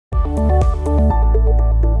Hello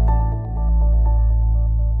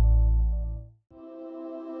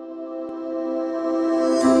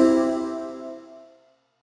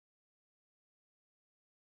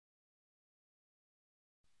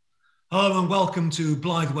and welcome to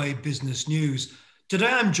Blytheway Business News. Today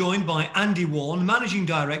I'm joined by Andy Warne, Managing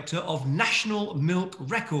Director of National Milk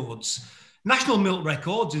Records. National Milk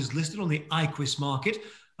Records is listed on the Aquis market,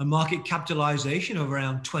 a market capitalisation of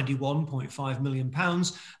around £21.5 million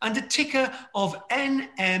and a ticker of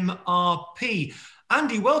NMRP.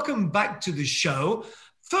 Andy, welcome back to the show.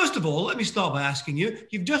 First of all, let me start by asking you,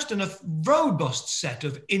 you've just done a robust set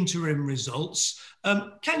of interim results.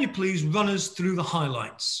 Can you please run us through the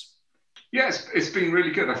highlights? Yes, it's been really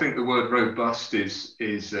good. I think the word robust is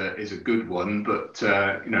a good one, but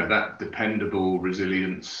that dependable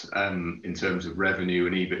resilience in terms of revenue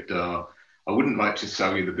and EBITDA. I wouldn't like to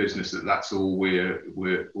sell you the business that's all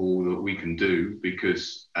we're all that we can do,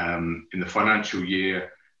 because in the financial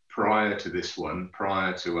year prior to this one,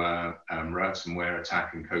 prior to our ransomware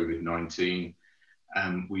attack and COVID-19,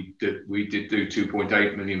 we did do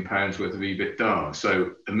 £2.8 million worth of EBITDA.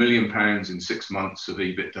 So £1 million in 6 months of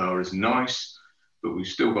EBITDA is nice, but we've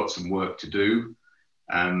still got some work to do.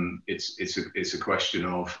 It's a question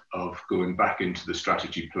of going back into the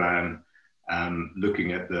strategy plan,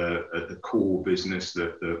 looking at the core business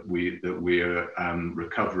that we're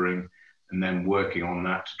recovering, and then working on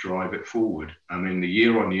that to drive it forward. I mean, the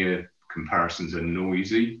year-on-year comparisons are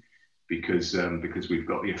noisy because we've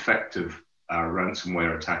got the effect of our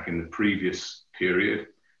ransomware attack in the previous period,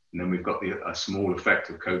 and then we've got a small effect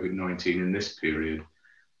of COVID-19 in this period.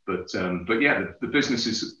 But yeah, the business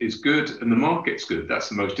is good and the market's good. That's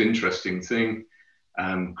the most interesting thing.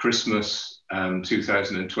 Christmas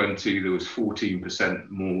 2020, there was 14%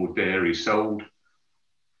 more dairy sold.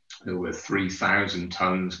 There were 3,000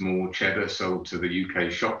 tons more cheddar sold to the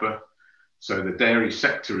UK shopper. So the dairy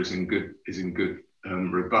sector is in good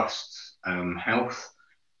robust health,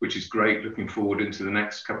 which is great looking forward into the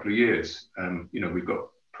next couple of years. We've got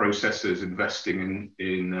processors investing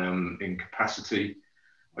in capacity.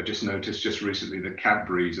 I just noticed just recently that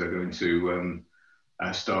Cadbury's are going to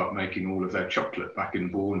start making all of their chocolate back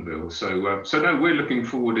in Bourneville. So no, we're looking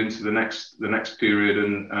forward into the next period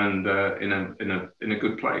and in a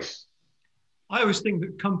good place. I always think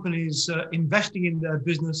that companies investing in their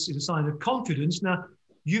business is a sign of confidence. Now,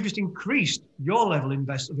 you've just increased your level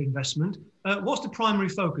of investment. What's the primary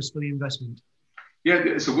focus for the investment? Yeah,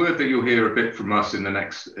 it's a word that you'll hear a bit from us in the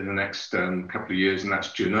next couple of years, and that's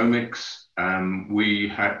genomics.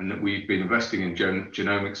 We've been investing in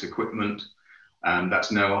genomics equipment, and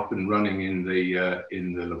that's now up and running in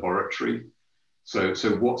the laboratory. So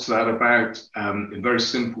what's that about? In very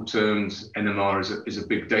simple terms, NMR is a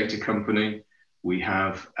big data company. We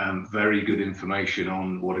have very good information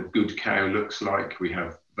on what a good cow looks like. We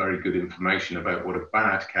have very good information about what a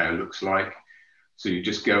bad cow looks like. So you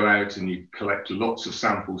just go out and you collect lots of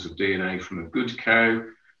samples of DNA from a good cow, and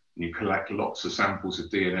you collect lots of samples of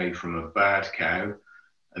DNA from a bad cow,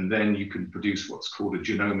 and then you can produce what's called a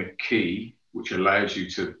genomic key, which allows you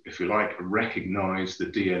to, if you like, recognize the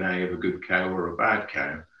DNA of a good cow or a bad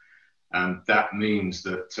cow. And that means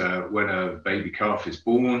that when a baby calf is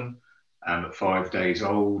born, at 5 days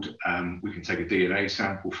old, we can take a DNA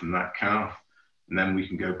sample from that calf, and then we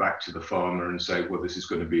can go back to the farmer and say, well, this is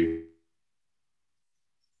going to be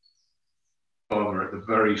farmer at the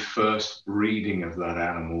very first breeding of that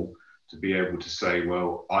animal, to be able to say,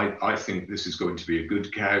 well, I think this is going to be a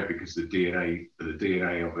good cow because the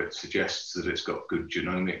DNA of it suggests that it's got good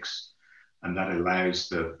genomics, and that allows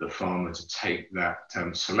the farmer to take that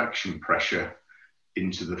selection pressure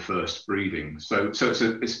into the first breeding. So it's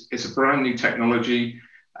a brand new technology.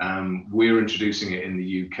 We're introducing it in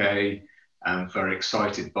the UK. I'm very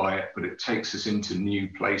excited by it, but it takes us into new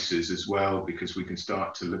places as well, because we can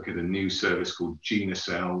start to look at a new service called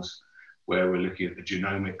GeneCells, where we're looking at the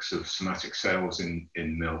genomics of somatic cells in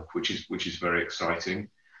milk, which is very exciting.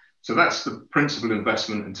 So that's the principal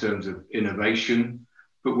investment in terms of innovation,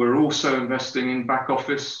 but we're also investing in back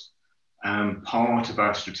office. Part of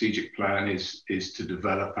our strategic plan is to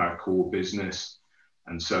develop our core business.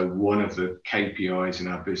 And so one of the KPIs in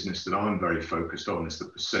our business that I'm very focused on is the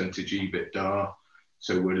percentage EBITDA.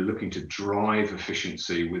 So we're looking to drive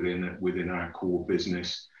efficiency within our core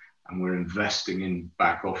business, and we're investing in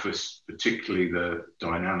back office, particularly the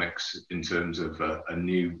dynamics in terms of a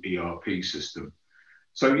new ERP system.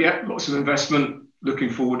 So yeah, lots of investment looking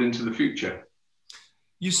forward into the future.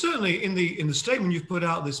 You certainly, in the statement you've put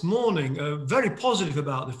out this morning, are very positive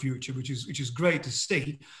about the future, which is great to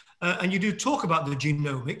see. And you do talk about the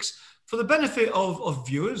genomics. For the benefit of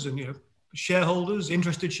viewers and shareholders,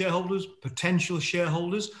 interested shareholders, potential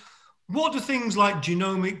shareholders. What do things like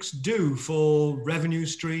genomics do for revenue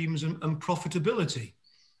streams and profitability?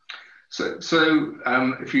 So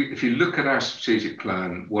if you look at our strategic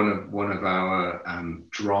plan, one of our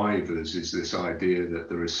drivers is this idea that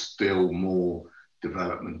there is still more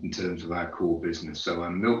development in terms of our core business. So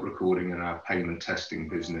our milk recording and our payment testing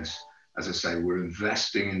business, as I say, we're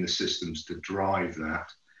investing in the systems to drive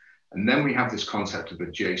that. And then we have this concept of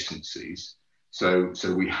adjacencies. So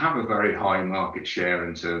we have a very high market share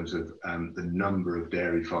in terms of the number of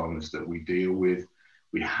dairy farmers that we deal with.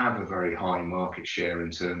 We have a very high market share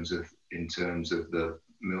in terms of the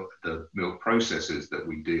milk processors that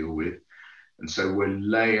we deal with. And so we're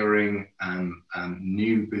layering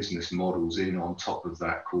new business models in on top of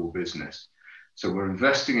that core business. So we're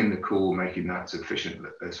investing in the core, making that as efficient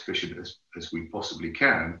as we possibly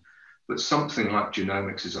can. But something like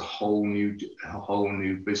genomics is a whole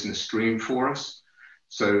new business stream for us.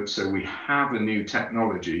 So we have a new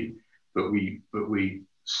technology, but we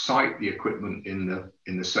site the equipment in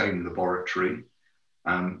the same laboratory.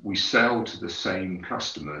 We sell to the same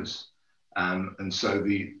customers, and so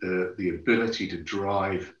the ability to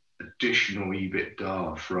drive additional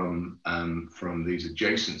EBITDA from these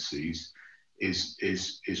adjacencies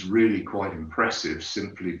is really quite impressive,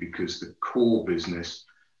 simply because the core business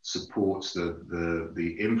supports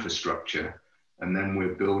the infrastructure, and then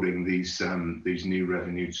we're building these new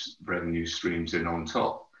revenue streams in on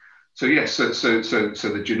top. So yes, so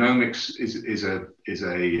the genomics is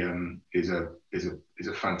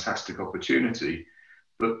a fantastic opportunity,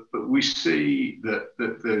 but we see that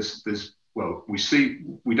there's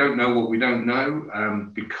we don't know what we don't know,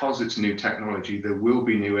 because it's new technology. There will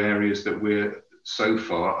be new areas that we're so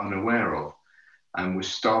far unaware of, and we're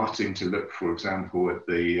starting to look, for example, at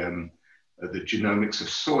the genomics of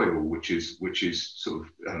soil, which is sort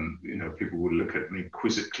of people will look at me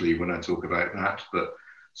quizzically when I talk about that, but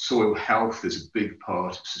soil health is a big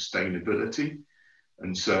part of sustainability,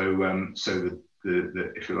 and so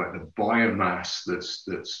the if you like, the biomass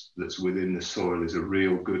that's within the soil is a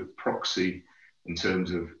real good proxy in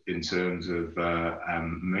terms of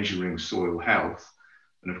measuring soil health.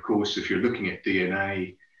 And of course, if you're looking at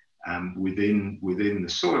DNA within the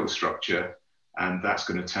soil structure, and that's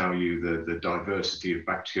going to tell you the diversity of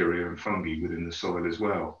bacteria and fungi within the soil as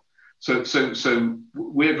well. So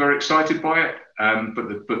we're very excited by it, but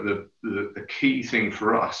the key thing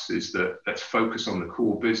for us is that let's focus on the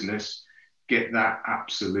core business, get that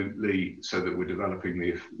absolutely, so that we're developing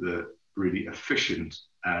the really efficient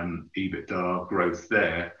EBITDA growth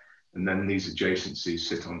there, and then these adjacencies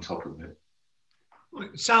sit on top of it. Well,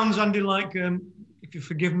 it sounds, Andy, like, if you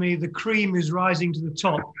forgive me, the cream is rising to the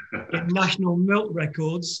top in National Milk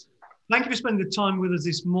Records. Thank you for spending the time with us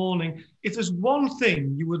this morning. If there's one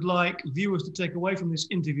thing you would like viewers to take away from this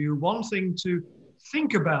interview, one thing to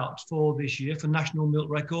think about for this year for National Milk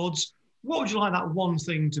Records, what would you like that one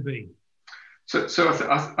thing to be? So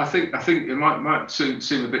I think it might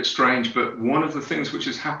seem a bit strange, but one of the things which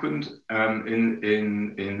has happened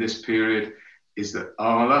in this period is that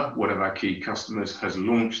Arla, one of our key customers, has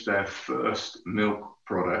launched their first milk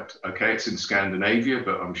product. Okay, it's in Scandinavia,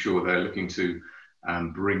 but I'm sure they're looking to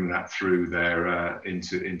bring that through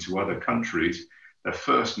into other countries. Their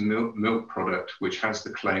first milk product, which has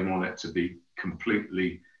the claim on it to be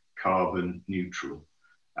completely carbon neutral,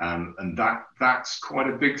 and that's quite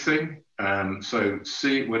a big thing. So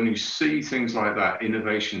when you see things like that,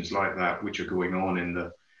 innovations like that, which are going on in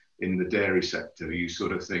the dairy sector, you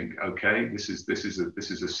sort of think, okay, this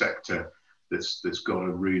is a sector that's got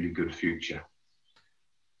a really good future.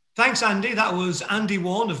 Thanks, Andy. That was Andy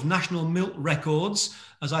Warne of National Milk Records.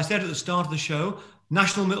 As I said at the start of the show,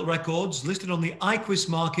 National Milk Records listed on the Aquis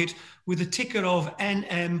market with a ticker of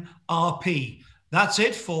NMRP. That's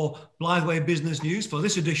it for Blytheway Business News for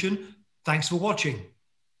this edition. Thanks for watching.